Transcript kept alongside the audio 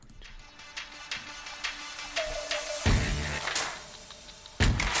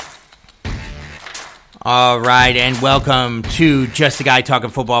All right, and welcome to Just a Guy Talking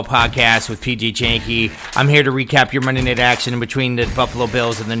Football podcast with PG Janke. I'm here to recap your Monday night action in between the Buffalo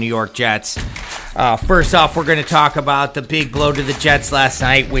Bills and the New York Jets. First off, we're going to talk about the big blow to the Jets last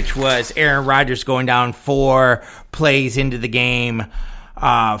night, which was Aaron Rodgers going down 4 plays into the game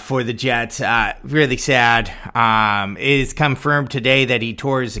for the Jets. Really sad. It is confirmed today that he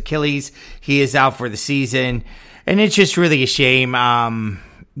tore his Achilles. He is out for the season, and it's just really a shame.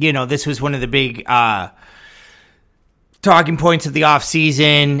 This was one of the big talking points of the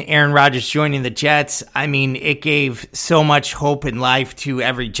offseason. Aaron Rodgers joining the Jets. I mean, it gave so much hope and life to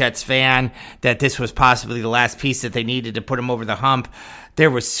every Jets fan that this was possibly the last piece that they needed to put him over the hump.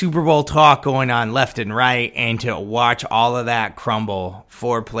 There was Super Bowl talk going on left and right, and to watch all of that crumble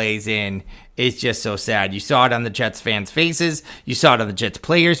 4 plays in is just so sad. You saw it on the Jets fans' faces. You saw it on the Jets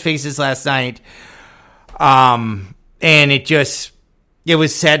players' faces last night. And it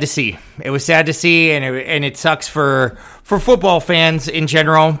was sad to see. It was sad to see, and it sucks for football fans in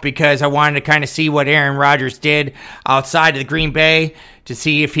general, because I wanted to kind of see what Aaron Rodgers did outside of the Green Bay, to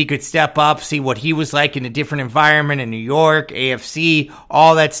see if he could step up, see what he was like in a different environment in New York, AFC,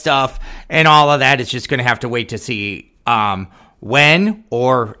 all that stuff, and all of that is just going to have to wait to see when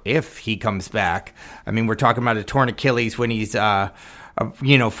or if he comes back. I mean, we're talking about a torn Achilles when he's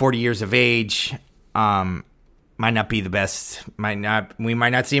 40 years of age. Might not be the best. We might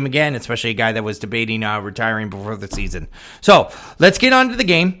not see him again, especially a guy that was debating retiring before the season. So let's get on to the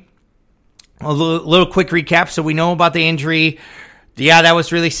game. A little quick recap. So we know about the injury. Yeah, that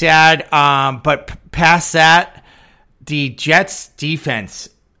was really sad. But past that, the Jets defense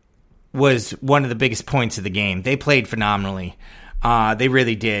was one of the biggest points of the game. They played phenomenally. They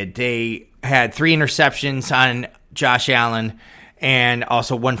really did. They had 3 interceptions on Josh Allen and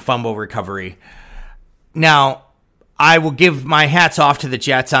also 1 fumble recovery. Now, I will give my hats off to the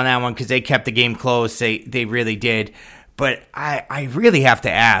Jets on that one because they kept the game close. They really did. But I really have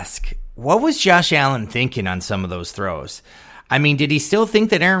to ask, what was Josh Allen thinking on some of those throws? I mean, did he still think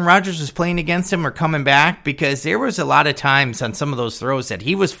that Aaron Rodgers was playing against him or coming back? Because there was a lot of times on some of those throws that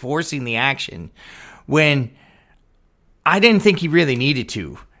he was forcing the action when I didn't think he really needed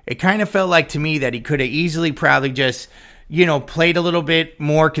to. It kind of felt like to me that he could have easily probably just played a little bit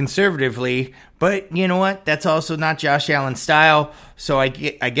more conservatively, but you know what? That's also not Josh Allen's style. So I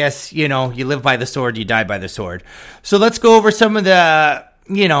guess, you live by the sword, you die by the sword. So let's go over some of the,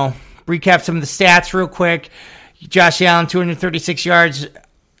 recap some of the stats real quick. Josh Allen, 236 yards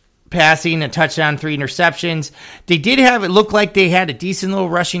passing, a touchdown, 3 interceptions. They did have, it looked like they had a decent little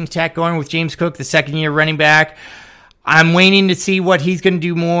rushing attack going with James Cook, the second-year running back. I'm waiting to see what he's going to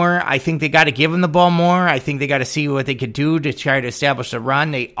do more. I think they got to give him the ball more. I think they got to see what they could do to try to establish a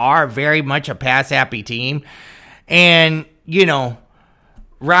run. They are very much a pass-happy team. And,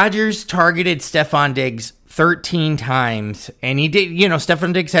 Rodgers targeted Stephon Diggs 13 times. And he did,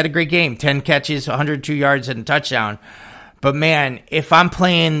 Stephon Diggs had a great game. 10 catches, 102 yards, and a touchdown. But, man, if I'm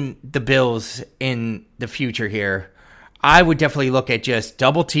playing the Bills in the future here, I would definitely look at just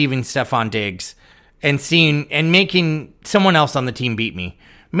double-teaming Stephon Diggs and making someone else on the team beat me.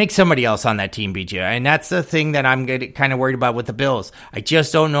 Make somebody else on that team beat you. And that's the thing that I'm kind of worried about with the Bills. I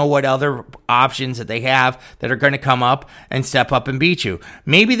just don't know what other options that they have that are going to come up and step up and beat you.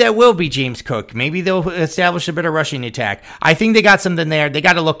 Maybe that will be James Cook. Maybe they'll establish a better rushing attack. I think they got something there. They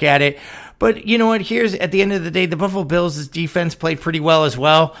got to look at it. But you know what? Here's, at the end of the day, the Buffalo Bills' defense played pretty well as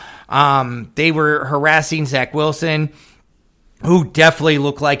well. They were harassing Zach Wilson, who definitely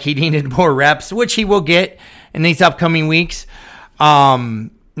looked like he needed more reps, which he will get in these upcoming weeks.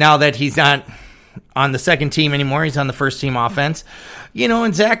 Now that he's not on the second team anymore, he's on the first team offense.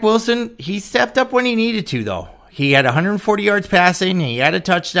 And Zach Wilson, he stepped up when he needed to, though. He had 140 yards passing. He had a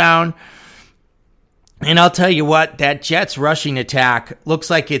touchdown. And I'll tell you what, that Jets rushing attack looks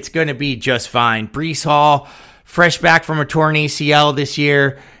like it's going to be just fine. Breece Hall, fresh back from a torn ACL this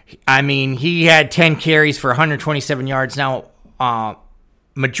year. I mean, he had 10 carries for 127 yards. Now,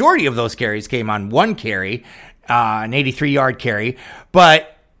 majority of those carries came on 1 carry, an 83-yard carry,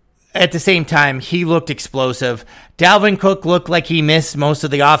 but at the same time, he looked explosive. Dalvin Cook looked like he missed most of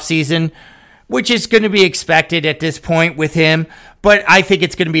the offseason, which is going to be expected at this point with him, but I think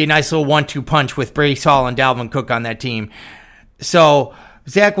it's going to be a nice little 1-2 punch with Breece Hall and Dalvin Cook on that team. So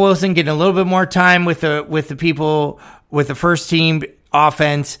Zach Wilson getting a little bit more time with the people, with the first team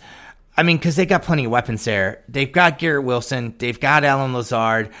offense. I mean, because they got plenty of weapons there. They've got Garrett Wilson. They've got Allen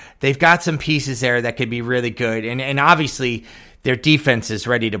Lazard. They've got some pieces there that could be really good. And obviously, their defense is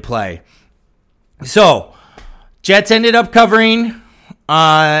ready to play. So, Jets ended up covering.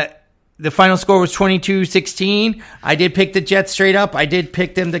 The final score was 22-16. I did pick the Jets straight up. I did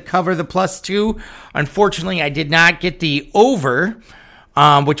pick them to cover the +2. Unfortunately, I did not get the over,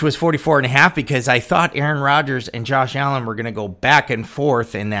 which was 44.5, because I thought Aaron Rodgers and Josh Allen were going to go back and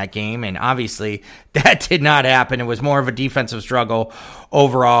forth in that game, and obviously that did not happen. It was more of a defensive struggle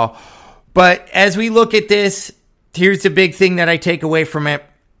overall. But as we look at this, here's the big thing that I take away from it.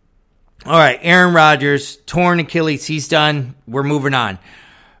 All right, Aaron Rodgers, torn Achilles, he's done. We're moving on.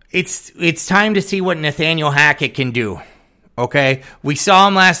 It's time to see what Nathaniel Hackett can do. Okay, we saw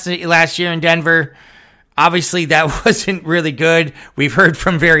him last year in Denver. Obviously, that wasn't really good. We've heard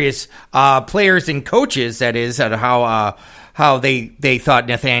from various players and coaches, that is, how they thought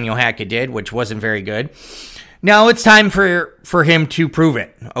Nathaniel Hackett did, which wasn't very good. Now it's time for him to prove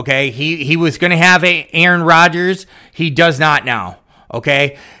it. Okay, he was going to have Aaron Rodgers. He does not now.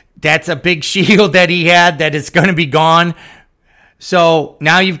 Okay, that's a big shield that he had that is going to be gone. So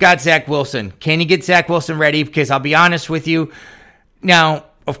now you've got Zach Wilson. Can you get Zach Wilson ready? Because I'll be honest with you. Now,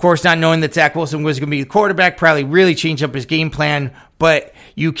 of course, not knowing that Zach Wilson was going to be the quarterback probably really changed up his game plan. But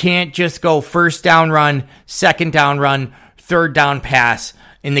you can't just go first down run, second down run, third down pass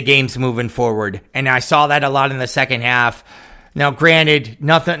in the games moving forward. And I saw that a lot in the second half. Now, granted,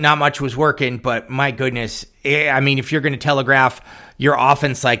 not much was working, but my goodness. I mean, if you're going to telegraph your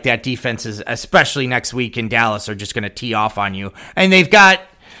offense like that, defenses, especially next week in Dallas, are just going to tee off on you. And they've got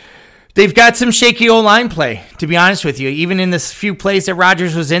some shaky O-line play, to be honest with you. Even in the few plays that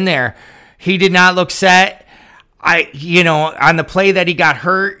Rodgers was in there, he did not look set. On the play that he got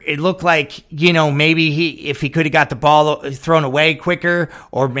hurt, it looked like, maybe if he could have got the ball thrown away quicker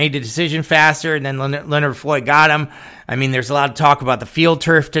or made the decision faster, and then Leonard Floyd got him. I mean, there's a lot of talk about the field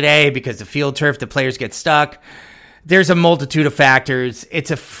turf today, because the field turf, the players get stuck. There's a multitude of factors.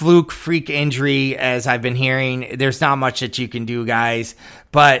 It's a freak injury, as I've been hearing. There's not much that you can do, guys.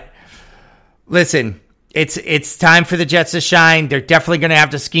 But listen, it's time for the Jets to shine. They're definitely going to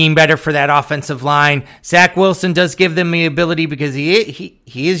have to scheme better for that offensive line. Zach Wilson does give them the ability, because he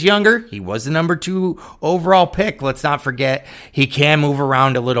is younger. He was the number 2 overall pick. Let's not forget, he can move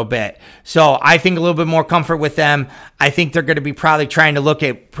around a little bit. So I think a little bit more comfort with them. I think they're going to be probably trying to look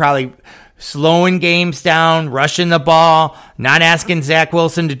at slowing games down, rushing the ball, not asking Zach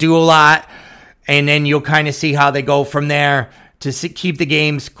Wilson to do a lot, and then you'll kind of see how they go from there to keep the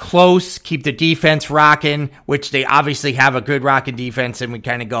games close, keep the defense rocking, which they obviously have a good rocking defense, and we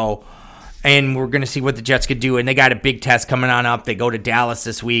kind of go, and we're going to see what the Jets could do, and they got a big test coming on up. They go to Dallas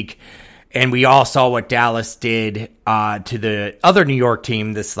this week, and we all saw what Dallas did to the other New York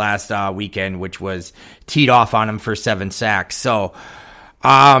team this last weekend, which was teed off on them for 7 sacks. So,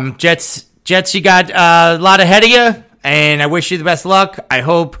 Jets, you got a lot ahead of you, and I wish you the best luck.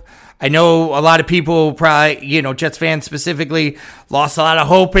 I know a lot of people probably, Jets fans specifically, lost a lot of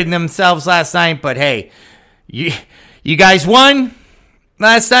hope in themselves last night, but hey, you guys won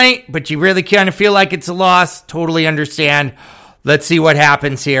last night, but you really kind of feel like it's a loss. Totally understand. Let's see what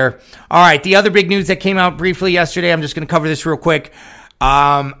happens here. All right, the other big news that came out briefly yesterday, I'm just going to cover this real quick.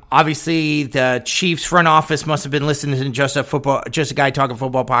 Obviously, the Chiefs front office must have been listening to Just a Guy Talking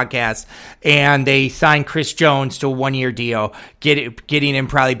Football podcast, and they signed Chris Jones to a 1-year deal, getting him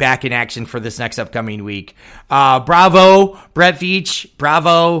probably back in action for this next upcoming week. Bravo, Brett Veach,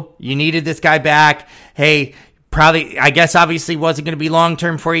 bravo. You needed this guy back. Hey, probably, I guess obviously wasn't going to be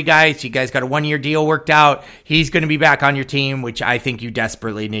long-term for you guys. You guys got a 1-year deal worked out. He's going to be back on your team, which I think you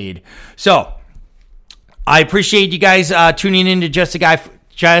desperately need. So, I appreciate you guys tuning in to Just a Guy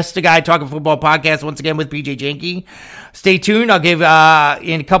Talking Football podcast once again with PJ Janke. Stay tuned. I'll give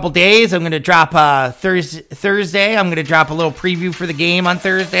in a couple days. I'm going to drop Thursday. I'm going to drop a little preview for the game on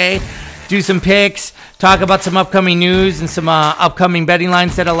Thursday. Do some picks. Talk about some upcoming news and some upcoming betting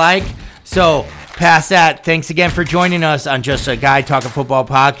lines that I like. So past that, thanks again for joining us on Just a Guy Talking Football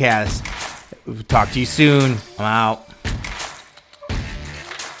podcast. Talk to you soon. I'm out.